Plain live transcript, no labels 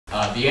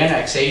the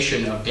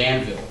annexation of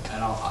Danville,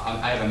 and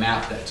I have a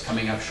map that's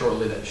coming up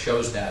shortly that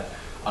shows that.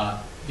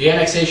 The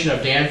annexation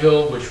of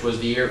Danville, which was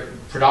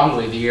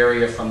predominantly the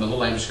area from the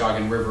Little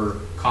Androscoggin River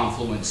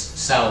confluence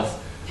south,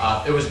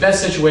 it was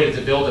best situated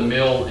to build a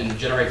mill and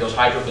generate those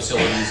hydro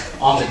facilities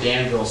on the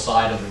Danville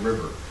side of the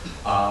river.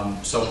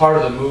 So part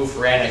of the move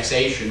for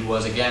annexation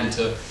was, again,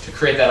 to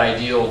create that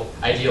ideal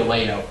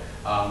layout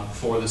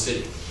for the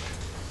city.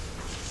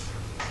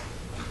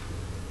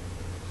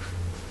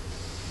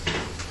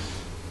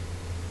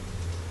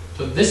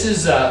 So this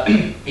is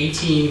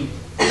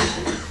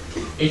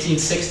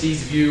 1860s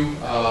view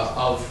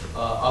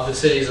of the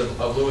cities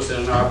of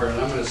Lewiston and Auburn,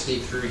 and I'm going to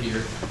sneak through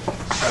here,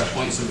 try to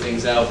point some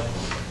things out.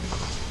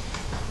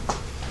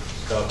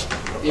 So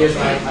here's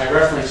my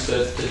reference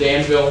to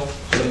Danville.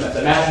 So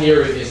the map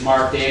here is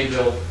marked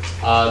Danville.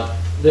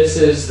 This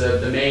is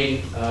the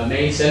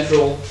main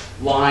central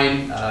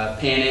line,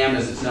 Pan Am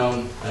as it's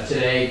known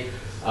today.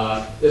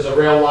 There's a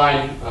rail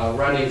line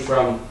running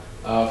from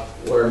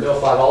where Mill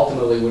 5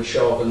 ultimately would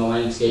show up in the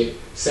landscape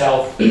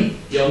south.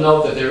 You'll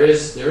note that there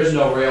is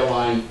no rail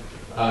line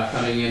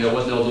coming in. There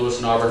was no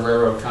Lewiston Auburn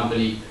Railroad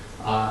Company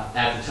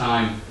at the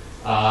time.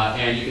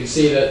 And you can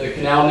see that the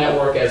canal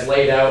network as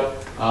laid out.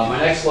 My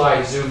next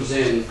slide zooms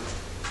in.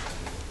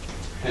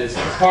 And it's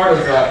part of,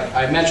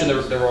 I mentioned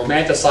the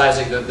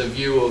romanticizing the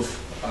view of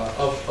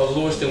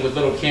Lewiston with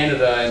Little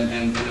Canada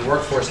and the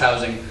workforce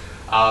housing.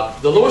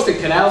 The Lewiston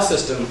Canal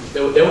system,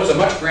 there was a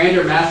much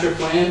grander master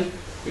plan.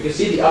 You can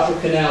see the upper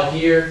canal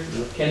here,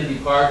 Kennedy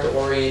Park to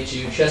orient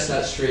you,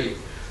 Chestnut Street.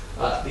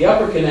 The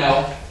upper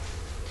canal,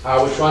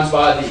 which runs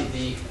by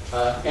the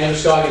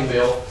Androscoggin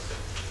Mill,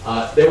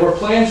 there were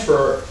plans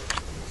for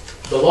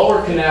the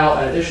lower canal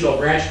and additional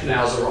branch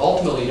canals that were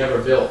ultimately never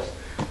built.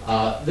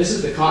 This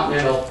is the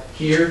Continental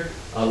here,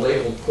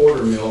 labeled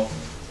Porter Mill.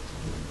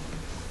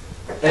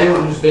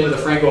 Anyone who's been to the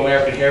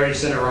Franco-American Heritage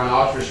Center on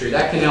Oxford Street,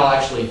 that canal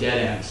actually dead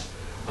ends.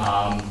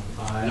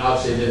 And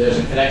obviously there's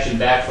a connection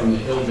back from the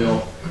Hill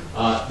Mill.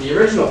 The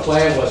original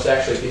plan was to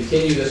actually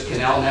continue this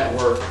canal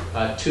network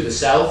to the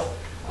south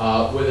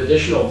with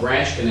additional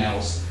branch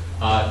canals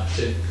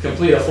to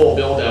complete a full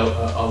build-out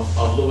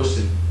of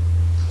Lewiston.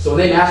 So when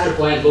they master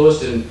planned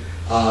Lewiston,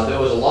 there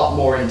was a lot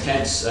more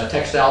intense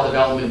textile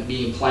development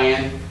being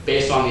planned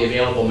based on the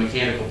available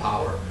mechanical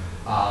power.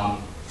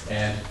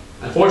 And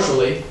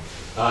unfortunately,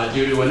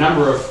 due to a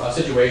number of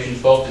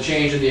situations, both the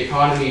change in the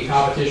economy and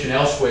competition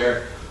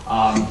elsewhere,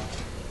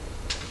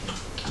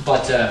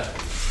 but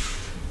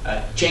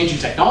change in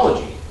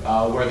technology,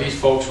 where these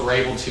folks were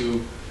able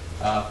to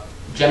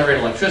generate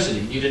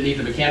electricity. You didn't need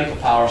the mechanical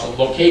power, so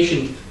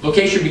location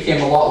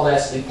became a lot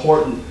less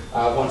important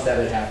once that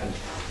had happened.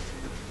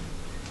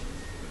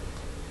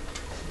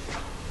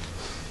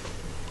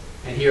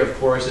 And here, of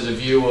course, is a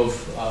view of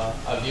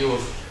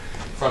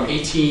from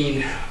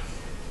 18.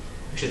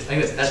 Actually, I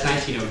think that's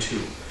 1902.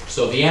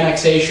 So the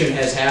annexation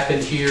has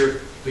happened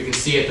here. We can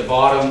see at the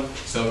bottom.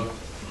 So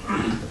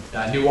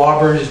New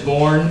Auburn is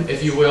born,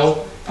 if you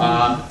will,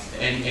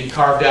 and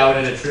carved out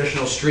in a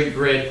traditional street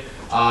grid.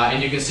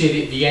 And you can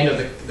see the end of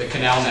the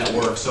canal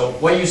network. So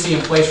what you see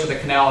in place for the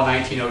canal in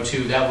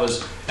 1902, that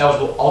was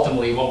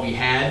ultimately what we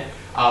had.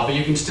 But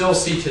you can still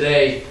see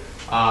today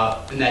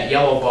in that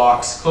yellow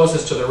box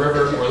closest to the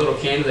river where Little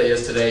Canada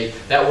is today,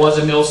 that was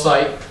a mill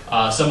site.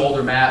 Some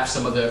older maps,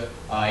 some of the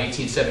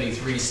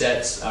 1873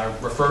 sets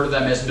refer to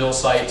them as mill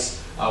sites.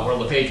 Where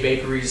LePage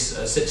Bakeries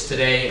sits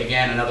today,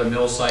 again, another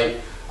mill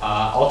site.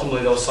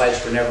 Ultimately, those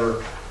sites were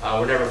never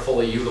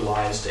fully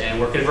utilized and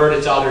were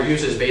converted to other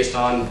uses based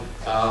on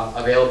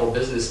available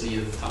business need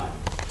at the time.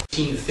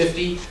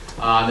 1850,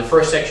 the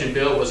first section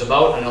built was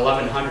about an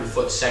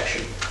 1,100-foot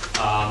section.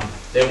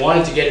 They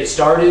wanted to get it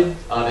started.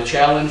 The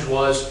challenge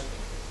was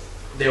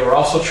they were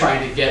also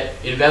trying to get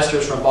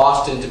investors from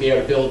Boston to be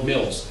able to build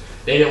mills.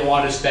 They didn't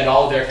want to spend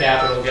all of their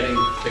capital getting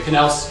the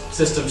canal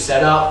system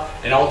set up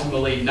and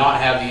ultimately not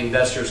have the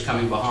investors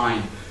coming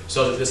behind.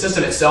 So the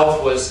system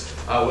itself was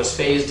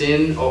phased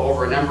in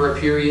over a number of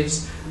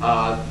periods.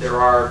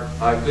 There are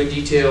good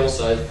details.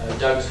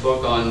 Doug's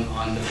book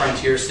on the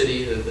frontier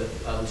city, the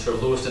sort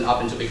of Lewiston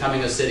up into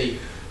becoming a city,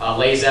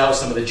 lays out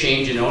some of the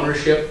change in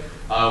ownership,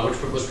 which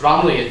was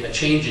predominantly a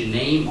change in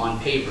name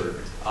on paper.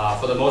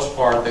 For the most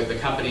part, the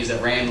companies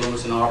that ran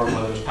Lewiston Auburn,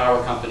 whether it was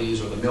power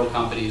companies or the mill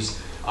companies,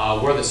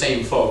 were the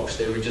same folks.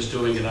 They were just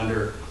doing it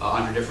under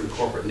different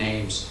corporate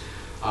names.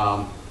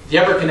 The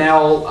Upper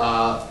Canal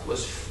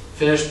was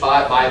finished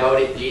by about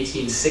the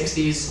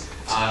 1860s.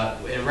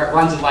 It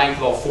runs in length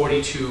about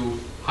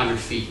 4,200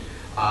 feet.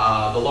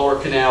 The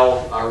Lower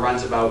Canal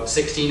runs about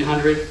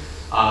 1,600.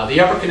 The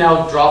Upper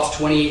Canal drops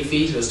 28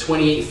 feet. It was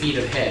 28 feet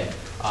of head.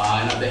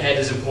 And the head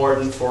is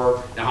important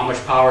for how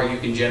much power you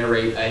can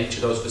generate at each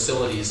of those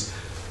facilities.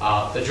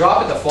 The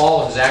drop at the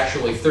falls is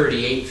actually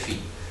 38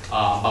 feet.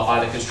 But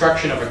by the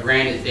construction of a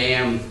granite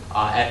dam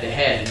at the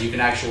head, and you can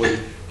actually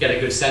get a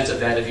good sense of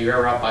that if you're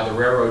ever up by the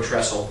railroad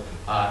trestle.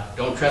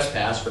 Don't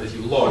trespass, but if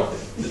you look,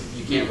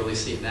 you can't really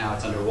see it now,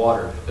 it's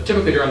underwater. But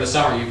typically during the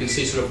summer you can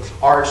see sort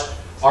of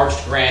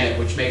arched granite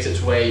which makes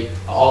its way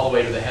all the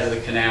way to the head of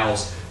the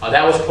canals.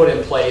 That was put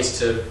in place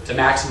to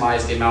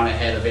maximize the amount of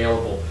head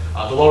available.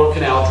 The lower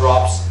canal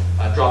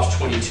drops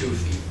 22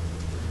 feet.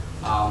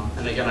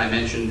 And again, I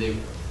mentioned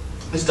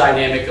this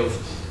dynamic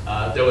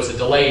of there was a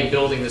delay in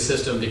building the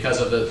system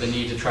because of the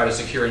need to try to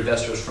secure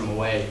investors from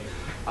away.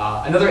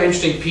 Another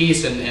interesting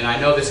piece, and I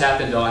know this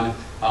happened on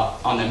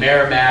the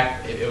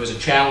Merrimack. It was a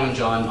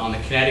challenge on the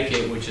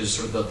Connecticut, which is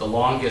sort of the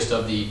longest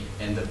of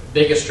and the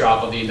biggest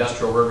drop of the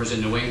industrial rivers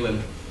in New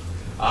England.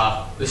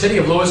 The city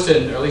of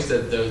Lewiston, or at least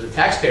the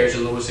taxpayers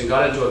in Lewiston,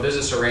 got into a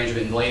business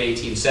arrangement in the late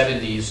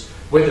 1870s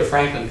with the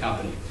Franklin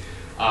Company.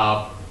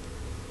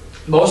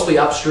 Mostly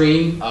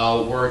upstream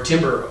were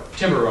timber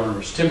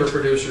owners, timber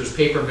producers,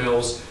 paper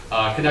mills,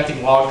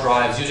 connecting log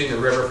drives, using the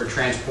river for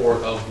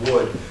transport of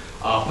wood.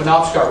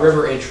 Penobscot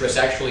River interests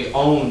actually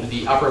owned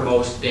the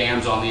uppermost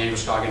dams on the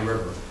Androscoggin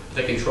River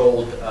that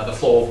controlled the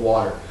flow of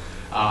water.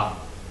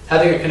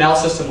 Having a canal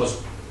system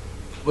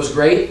was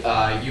great.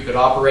 You could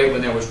operate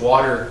when there was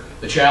water.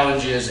 The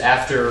challenge is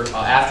after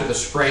the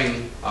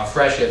spring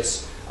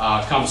freshets,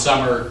 come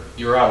summer,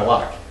 you were out of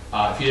luck.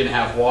 If you didn't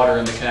have water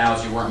in the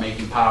canals, you weren't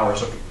making power.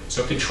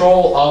 So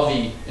control of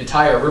the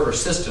entire river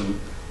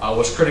system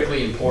was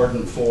critically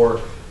important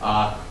for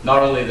not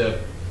only the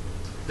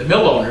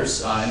mill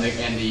owners and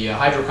the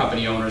hydro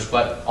company owners,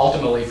 but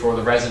ultimately for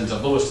the residents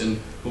of Lewiston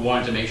who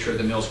wanted to make sure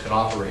the mills could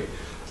operate.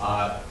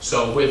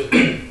 So with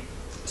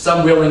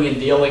some wheeling and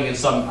dealing and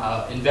some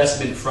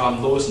investment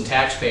from Lewiston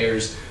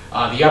taxpayers,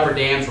 the upper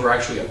dams were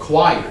actually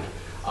acquired,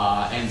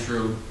 and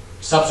through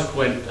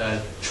subsequent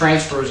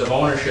transfers of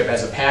ownership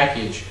as a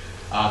package,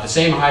 the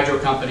same hydro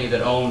company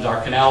that owned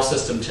our canal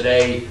system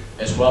today,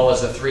 as well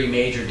as the 3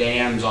 major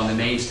dams on the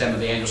main stem of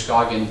the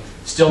Androscoggin,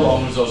 still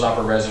owns those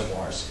upper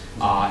reservoirs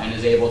and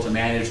is able to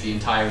manage the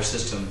entire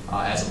system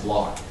as a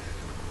block.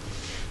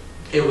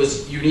 It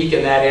was unique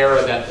in that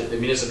era that the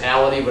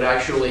municipality would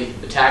actually,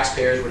 the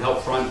taxpayers would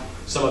help front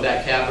some of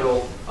that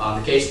capital.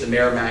 In the case of the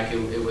Merrimack,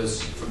 it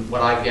was, from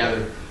what I've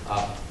gathered,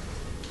 I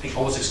think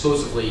almost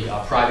exclusively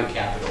private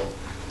capital.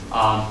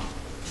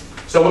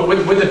 So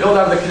with the build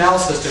out of the canal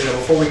system,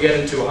 before we get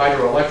into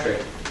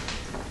hydroelectric,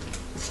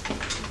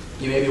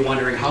 you may be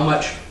wondering how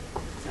much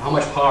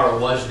power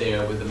was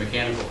there with the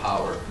mechanical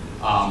power.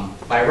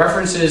 By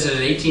references in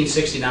an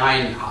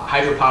 1869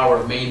 hydropower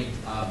of Maine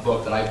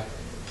book that I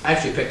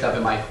actually picked up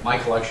in my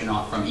collection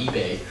from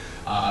eBay,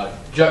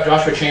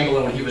 Joshua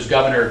Chamberlain, when he was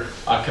governor,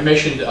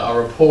 commissioned a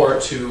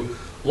report to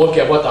look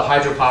at what the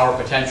hydropower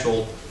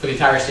potential for the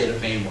entire state of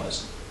Maine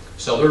was.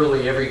 So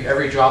literally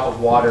every drop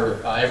of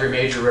water, every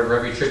major river,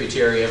 every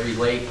tributary, every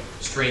lake,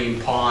 stream,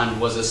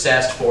 pond was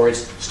assessed for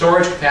its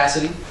storage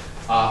capacity,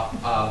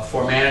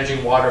 for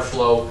managing water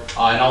flow,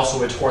 and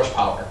also its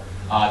horsepower,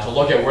 to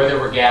look at where there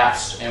were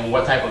gaps and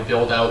what type of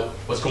build-out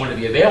was going to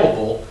be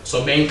available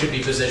so Maine could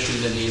be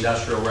positioned in the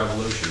Industrial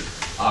Revolution.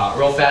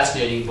 Real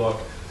fascinating book.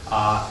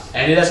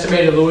 And it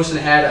estimated Lewiston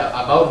had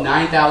about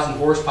 9,000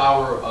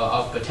 horsepower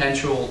of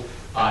potential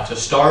to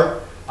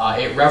start.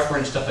 It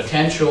referenced a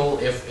potential,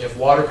 if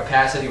water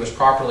capacity was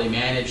properly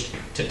managed,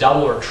 to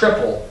double or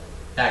triple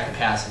that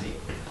capacity.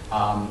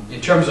 In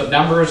terms of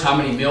numbers, how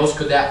many mills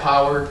could that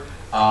power?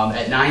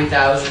 At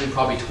 9,000,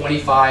 probably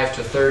 25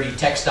 to 30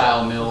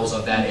 textile mills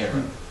of that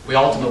era. We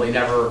ultimately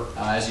never,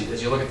 as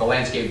you look at the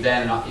landscape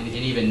then and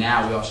even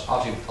now,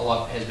 obviously a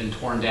lot has been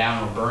torn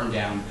down or burned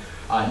down.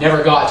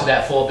 Never got to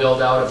that full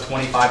build out of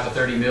 25 to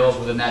 30 mills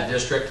within that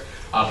district,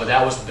 but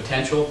that was the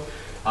potential.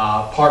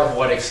 Part of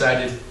what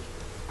excited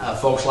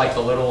folks like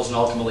the Littles and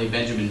ultimately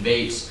Benjamin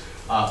Bates,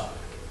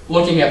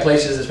 looking at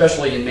places,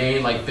 especially in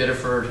Maine, like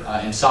Biddeford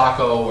and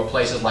Saco, or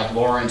places like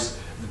Lawrence,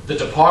 the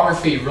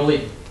topography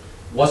really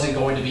wasn't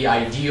going to be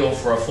ideal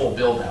for a full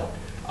build-out.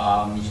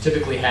 You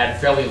typically had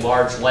fairly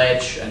large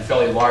ledge and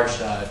fairly large,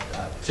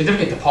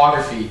 significant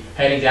topography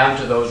heading down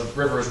to those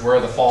rivers where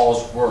the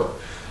falls were.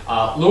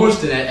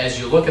 Lewiston, as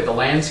you look at the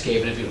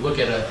landscape, and if you look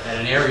at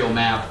an aerial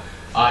map,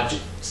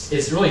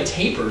 is really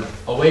tapered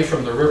away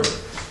from the river.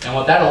 And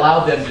what that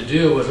allowed them to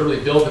do was really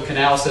build the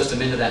canal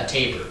system into that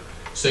taper.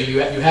 So you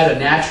had a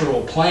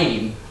natural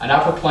plain, an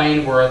upper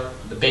plain where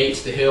the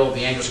Bates, the Hill,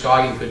 the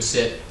Androscoggin could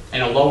sit,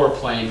 and a lower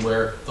plain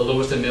where the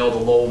Lewiston Mill, the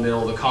Lowell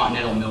Mill, the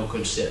Continental Mill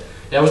could sit.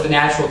 That was the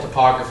natural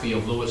topography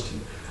of Lewiston.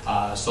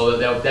 So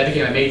that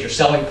became a major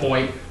selling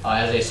point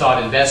as they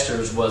sought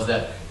investors, was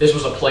that this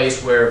was a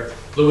place where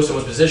Lewiston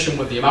was positioned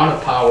with the amount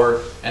of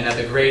power, and that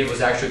the grade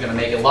was actually going to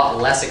make it a lot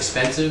less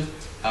expensive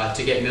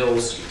to get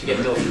mills through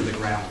the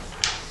ground.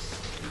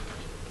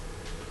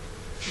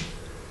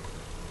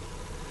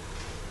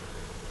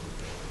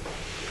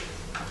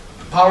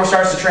 Power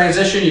starts to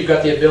transition. You've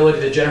got the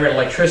ability to generate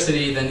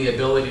electricity, then the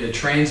ability to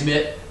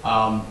transmit.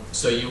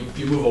 So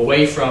you move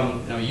away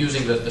from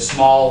using the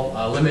small,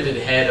 limited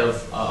head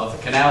of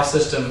the canal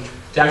system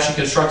to actually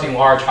constructing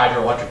large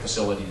hydroelectric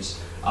facilities.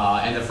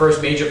 And the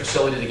first major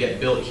facility to get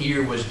built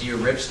here was Deer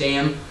Rips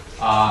Dam.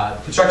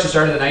 Construction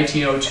started in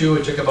 1902.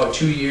 It took about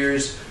 2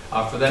 years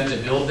for them to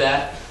build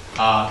that.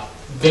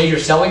 Major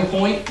selling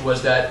point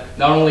was that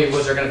not only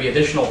was there going to be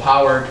additional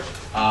power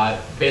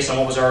based on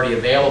what was already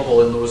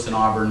available in Lewiston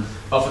Auburn.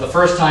 But for the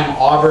first time,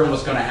 Auburn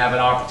was going to have an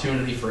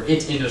opportunity for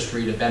its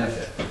industry to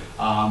benefit.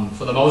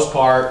 For the most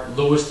part,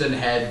 Lewiston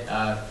had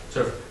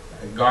sort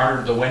of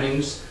garnered the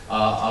winnings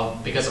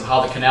because of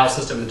how the canal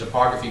system and the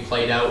topography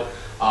played out.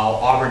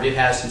 Auburn did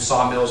have some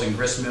sawmills and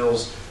grist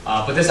mills,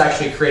 but this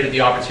actually created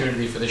the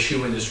opportunity for the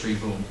shoe industry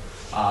boom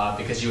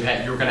because you were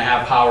going to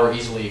have power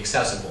easily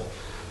accessible.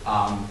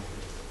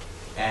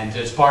 And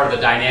it's part of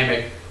the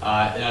dynamic,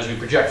 and as we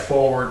project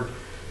forward,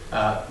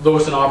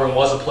 Lewiston Auburn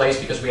was a place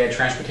because we had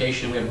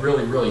transportation, we had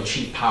really, really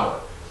cheap power.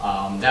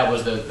 That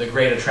was the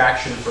great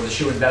attraction for the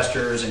shoe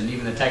investors and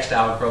even the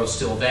textile growth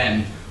still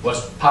then,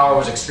 was power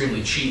was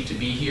extremely cheap to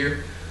be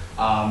here.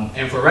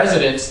 And for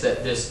residents,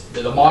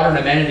 the modern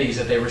amenities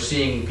that they were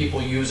seeing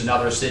people use in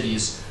other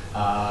cities,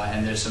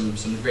 and there's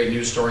some great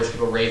news stories,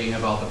 people raving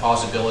about the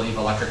possibility of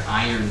electric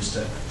irons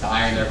to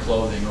iron their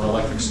clothing, or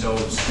electric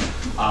stoves.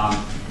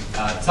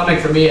 Something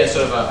for me as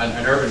sort of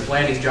an urban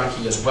planning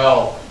junkie as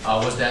well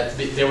was that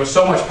there was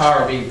so much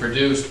power being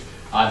produced.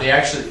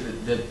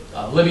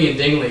 Libby and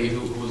Dingley,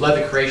 who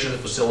led the creation of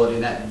the facility,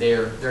 and that they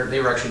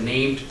were actually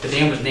named. The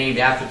dam was named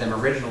after them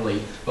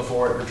originally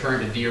before it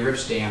returned to Deer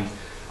Rip's Dam.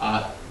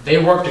 They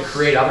worked to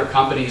create other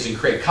companies and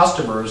create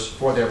customers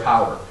for their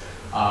power.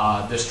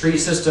 The street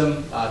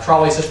system,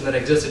 trolley system that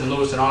existed in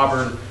Lewiston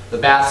Auburn, the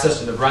Bath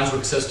system, the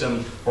Brunswick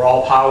system, were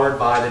all powered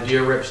by the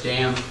Deer Rip's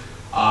Dam.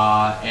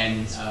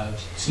 And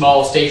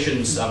small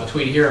stations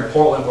between here and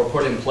Portland were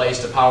put in place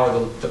to power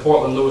the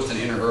Portland-Lewiston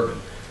interurban.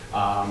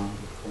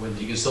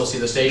 You can still see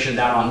the station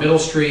down on Middle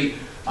Street.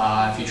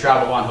 If you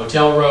travel on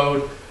Hotel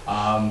Road,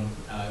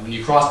 when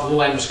you cross the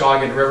Little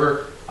Androscoggin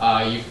River,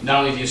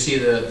 not only do you see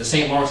the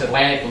St. Lawrence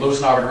Atlantic, the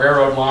Lewiston Auburn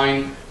Railroad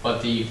line,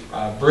 but the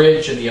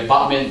bridge and the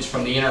abutments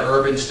from the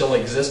interurban still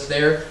exist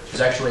there. There's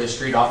actually a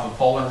street off of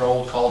Poland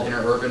Road called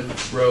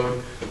Interurban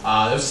Road.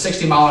 There was a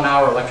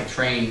 60-mile-an-hour electric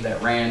train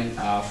that ran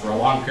for a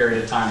long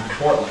period of time to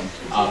Portland,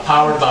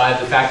 powered by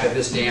the fact that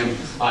this dam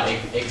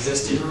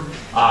existed.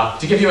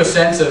 To give you a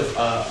sense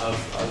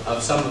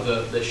of some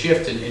of the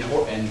shift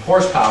in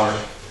horsepower,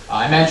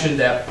 I mentioned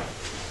that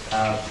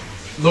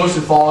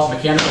Lewiston Falls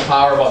mechanical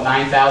power about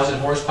 9,000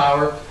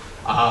 horsepower.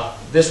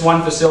 This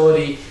one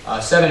facility,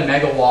 7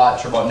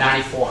 megawatts, or about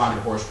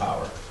 9,400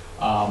 horsepower.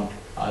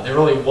 There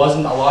really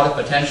wasn't a lot of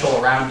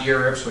potential around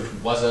Deer Rips, which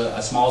was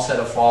a small set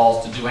of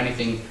falls, to do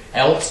anything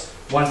else.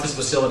 Once this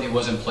facility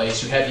was in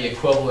place, you had the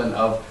equivalent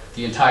of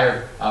the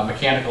entire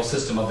mechanical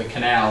system of the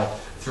canal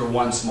through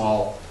one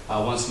small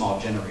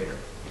generator.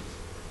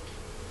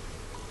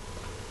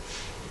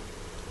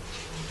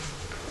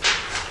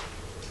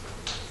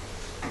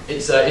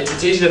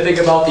 It's easy to think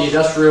about the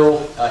industrial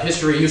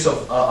history use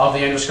of the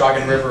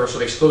Androscoggin River sort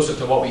of exclusive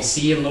to what we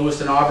see in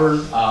Lewiston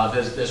Auburn.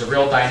 There's a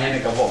real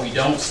dynamic of what we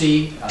don't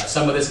see.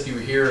 Some of this, if you were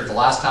here the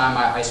last time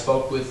I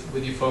spoke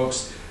with you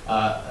folks,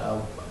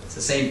 it's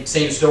the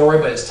same story,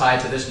 but it's tied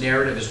to this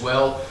narrative as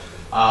well.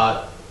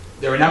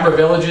 There are a number of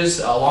villages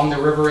along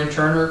the river in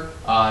Turner.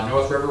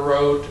 North River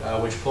Road,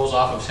 which pulls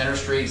off of Center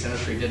Street. Center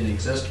Street didn't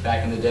exist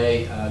back in the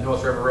day.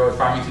 North River Road,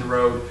 Farmington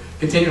Road,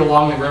 continued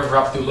along the river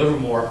up through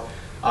Livermore.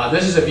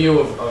 This is a view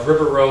of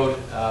River Road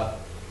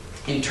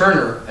in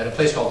Turner at a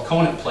place called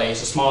Conant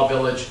Place, a small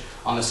village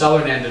on the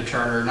southern end of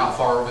Turner, not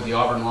far over the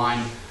Auburn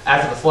line.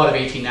 After the flood of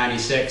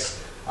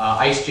 1896,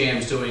 ice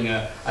jams doing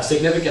a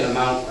significant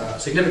amount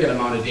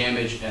of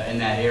damage in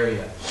that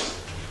area.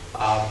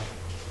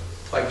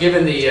 But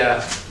given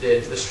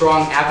the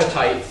strong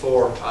appetite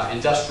for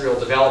industrial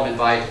development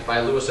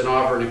by Lewiston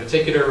Auburn in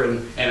particular,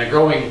 and a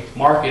growing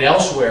market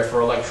elsewhere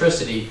for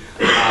electricity,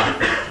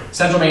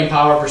 Central Maine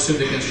Power pursued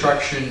the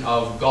construction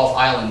of Gulf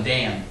Island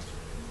Dam.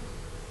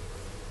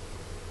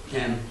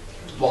 And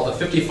while the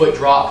 50-foot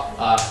drop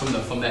from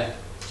the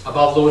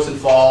above Lewiston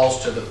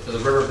Falls to the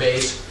river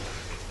base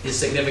is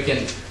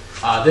significant,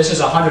 this is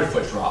a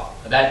 100-foot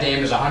drop. That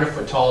dam is a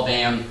 100-foot tall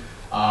dam.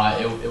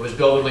 It was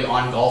built literally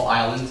on Gulf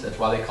Island. That's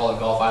why they call it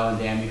Gulf Island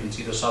Dam. You can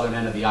see the southern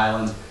end of the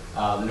island.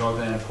 The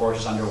northern end, of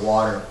course, is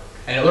underwater.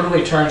 And it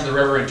literally turns the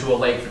river into a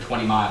lake for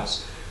 20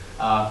 miles.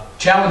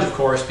 Challenge, of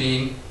course,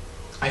 being,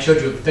 I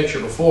showed you a picture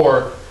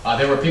before,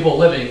 there were people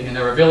living and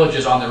there were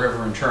villages on the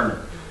river in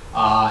Turner.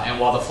 And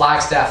while the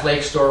Flagstaff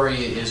Lake story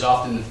is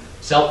often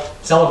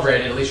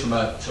celebrated, at least from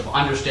a sort of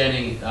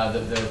understanding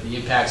the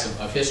impacts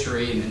of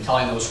history and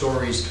telling those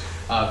stories,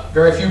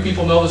 very few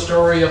people know the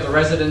story of the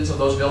residents of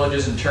those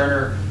villages in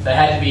Turner that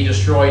had to be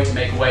destroyed to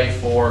make way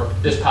for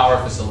this power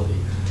facility.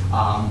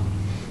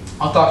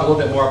 I'll talk a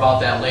little bit more about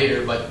that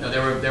later, but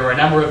there were a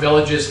number of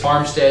villages,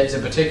 farmsteads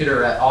in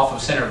particular, off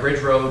of Center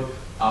Bridge Road,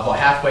 about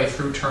halfway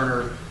through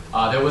Turner.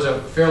 There was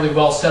a fairly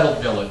well-settled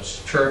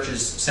village,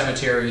 churches,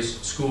 cemeteries,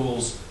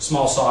 schools,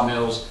 small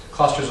sawmills,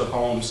 clusters of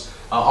homes,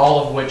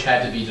 all of which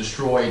had to be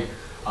destroyed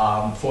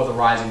for the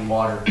rising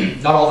water.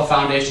 Not all the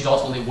foundations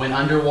ultimately went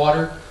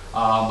underwater,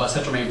 but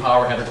Central Maine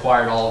Power had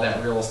acquired all of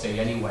that real estate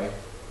anyway.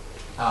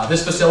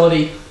 This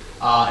facility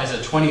is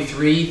a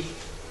 23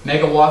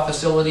 megawatt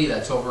facility.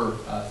 That's over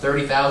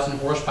 30,000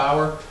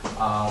 horsepower.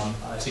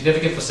 A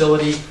significant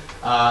facility.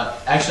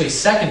 Actually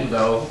second,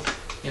 though,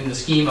 in the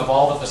scheme of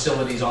all the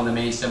facilities on the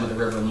main stem of the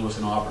river in Lewis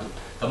and Auburn.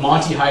 The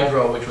Monte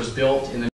Hydro, which was built in the